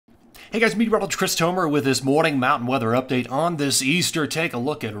Hey guys, Meteorologist Chris Tomer with this morning mountain weather update on this Easter. Take a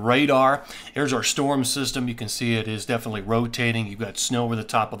look at radar. Here's our storm system. You can see it is definitely rotating. You've got snow over the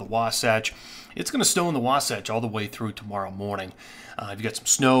top of the Wasatch. It's going to snow in the Wasatch all the way through tomorrow morning. You've got some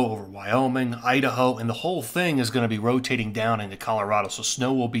snow over Wyoming, Idaho, and the whole thing is going to be rotating down into Colorado. So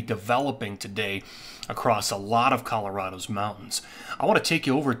snow will be developing today across a lot of Colorado's mountains. I want to take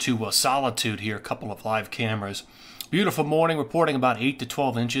you over to Solitude here, a couple of live cameras. Beautiful morning, reporting about 8 to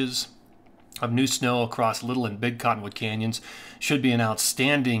 12 inches of new snow across Little and Big Cottonwood Canyons. Should be an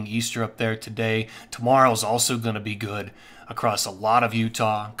outstanding Easter up there today. Tomorrow's also going to be good across a lot of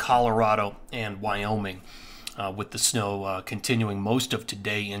Utah, Colorado, and Wyoming, with the snow continuing most of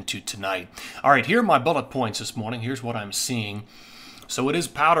today into tonight. All right, here are my bullet points this morning. Here's what I'm seeing. So it is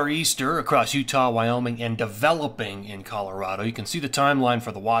powder Easter across Utah, Wyoming, and developing in Colorado. You can see the timeline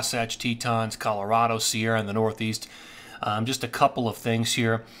for the Wasatch, Tetons, Colorado, Sierra, and the Northeast. Just a couple of things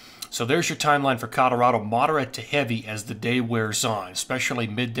here. So there's your timeline for Colorado, moderate to heavy as the day wears on, especially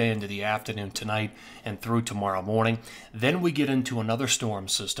midday into the afternoon tonight and through tomorrow morning. Then we get into another storm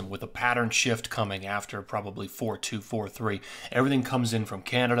system with a pattern shift coming after probably 4-2, 4-3. Everything comes in from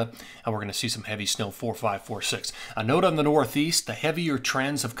Canada, and we're going to see some heavy snow 4-5, 4-6. A note on the Northeast, the heavier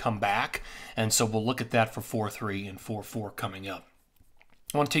trends have come back, and so we'll look at that for 4-3 and 4-4 coming up.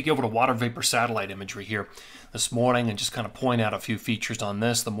 I want to take you over to water vapor satellite imagery here this morning and just kind of point out a few features on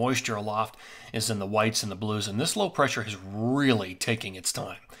this. The moisture aloft is in the whites and the blues, and this low pressure is really taking its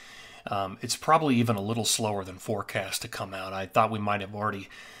time. It's probably even a little slower than forecast to come out. I thought we might have already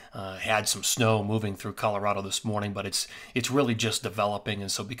had some snow moving through Colorado this morning, but it's really just developing,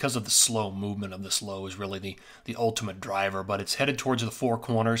 and so because of the slow movement of this low is really the ultimate driver, but it's headed towards the Four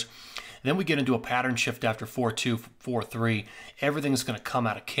Corners. Then we get into a pattern shift after 4-2, 4-3. Everything's going to come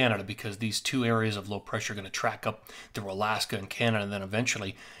out of Canada because these two areas of low pressure are going to track up through Alaska and Canada and then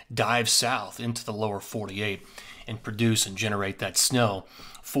eventually dive south into the lower 48 and produce and generate that snow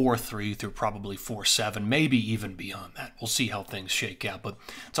 4-3 through probably 4-7, maybe even beyond that. We'll see how things shake out, but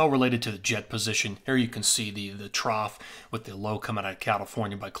it's all related to the jet position. Here you can see the trough with the low coming out of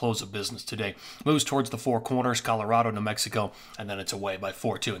California by close of business today. Moves towards the Four Corners, Colorado, New Mexico, and then it's away by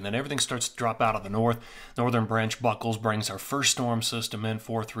 4-2. And then everything starts to drop out of the north. Northern branch buckles, brings our first storm system in,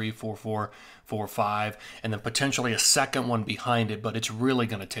 4-3, 4-4, 4-5, and then potentially a second one behind it, but it's really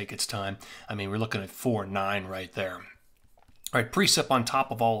going to take its time. I mean, we're looking at 4-9 right there. All right, precip on top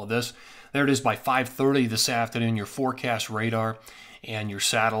of all of this. There it is by 5:30 this afternoon, your forecast radar and your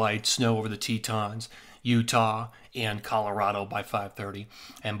satellite snow over the Tetons, Utah, and Colorado by 5:30.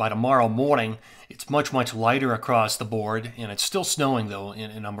 And by tomorrow morning, it's much, much lighter across the board, and it's still snowing, though,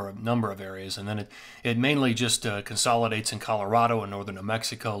 in a number of areas. And then it mainly just consolidates in Colorado and northern New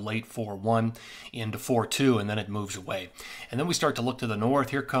Mexico, late 4-1 into 4-2, and then it moves away. And then we start to look to the north.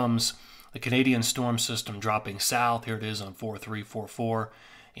 Here comes the Canadian storm system dropping south. Here it is on 4-3, 4-4,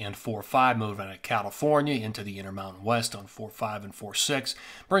 and 4-5, moving out of California into the Intermountain West on 4-5 and 4-6.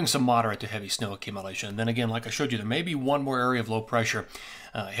 Brings some moderate to heavy snow accumulation. And then again, like I showed you, there may be one more area of low pressure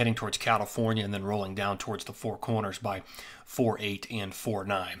heading towards California and then rolling down towards the Four Corners by 4-8 and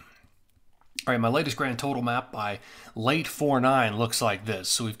 4-9. All right, my latest grand total map by late 4-9 looks like this.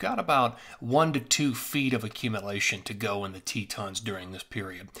 So we've got about 1 to 2 feet of accumulation to go in the Tetons during this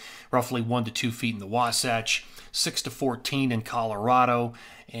period. Roughly 1 to 2 feet in the Wasatch, 6 to 14 in Colorado,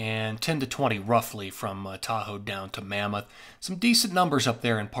 and 10 to 20 roughly from Tahoe down to Mammoth. Some decent numbers up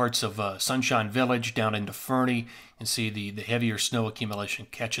there in parts of Sunshine Village down into Fernie. You can see the heavier snow accumulation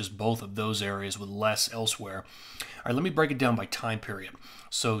catches both of those areas with less elsewhere. All right, let me break it down by time period.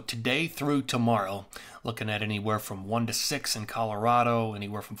 So today through tomorrow, looking at anywhere from 1 to 6 in Colorado,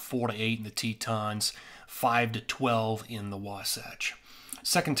 anywhere from 4 to 8 in the Tetons, 5 to 12 in the Wasatch.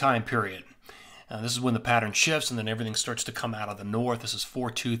 Second time period. This is when the pattern shifts and then everything starts to come out of the north. This is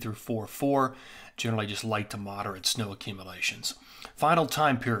 4-2 through 4-4, generally just light to moderate snow accumulations. Final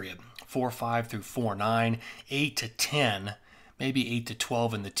time period, 4-5 through 4-9, 8 to 10, maybe 8 to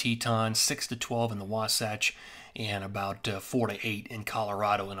 12 in the Tetons, 6 to 12 in the Wasatch, and about 4 to 8 in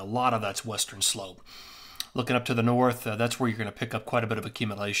Colorado, and a lot of that's western slope. Looking up to the north, that's where you're going to pick up quite a bit of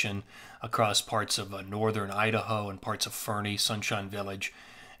accumulation across parts of northern Idaho and parts of Fernie, Sunshine Village,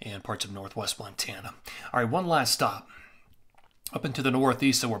 and parts of northwest Montana. All right, one last stop. Up into the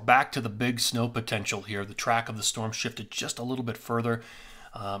northeast, so we're back to the big snow potential here. The track of the storm shifted just a little bit further,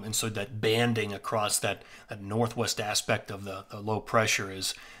 and so that banding across that northwest aspect of the low pressure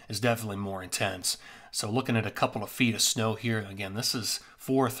is definitely more intense. So looking at a couple of feet of snow here, again, this is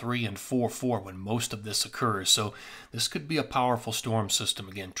 4-3 and 4-4 when most of this occurs. So this could be a powerful storm system,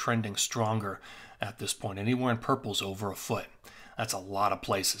 again, trending stronger at this point. Anywhere in purple is over a foot. That's a lot of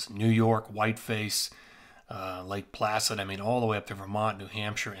places. New York, Whiteface, Lake Placid, I mean, all the way up to Vermont, New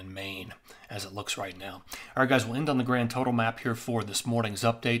Hampshire, and Maine, as it looks right now. All right, guys, we'll end on the grand total map here for this morning's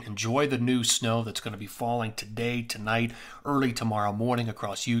update. Enjoy the new snow that's going to be falling today, tonight, early tomorrow morning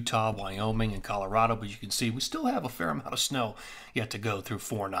across Utah, Wyoming, and Colorado. But you can see we still have a fair amount of snow yet to go through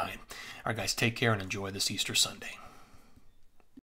 4-9. All right, guys, take care and enjoy this Easter Sunday.